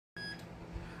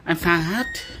I found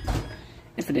out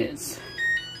if it is.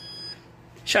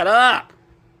 Shut up!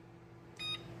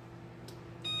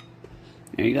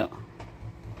 There you go.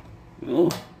 Ooh.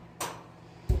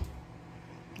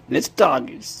 This dog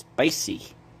is spicy.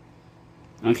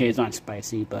 Okay, it's not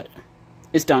spicy, but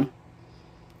it's done.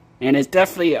 And it's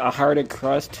definitely a harder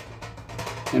crust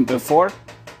than before.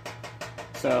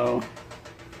 So,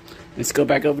 let's go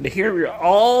back over to here. We're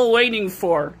all waiting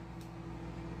for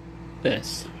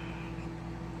this.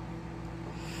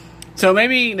 So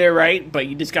maybe they're right, but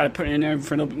you just gotta put it in there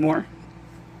for a little bit more.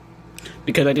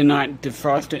 Because I did not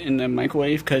defrost it in the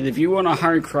microwave. Because if you want a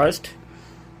hard crust,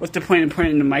 what's the point of putting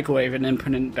it in the microwave and then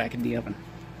putting it back in the oven?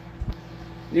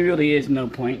 There really is no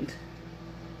point.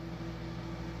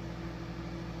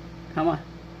 Come on.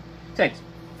 6,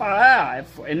 5,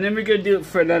 4, and then we're gonna do it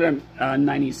for another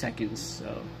 90 seconds.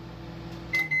 So,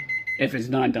 if it's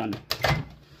not done.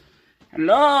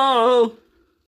 Hello?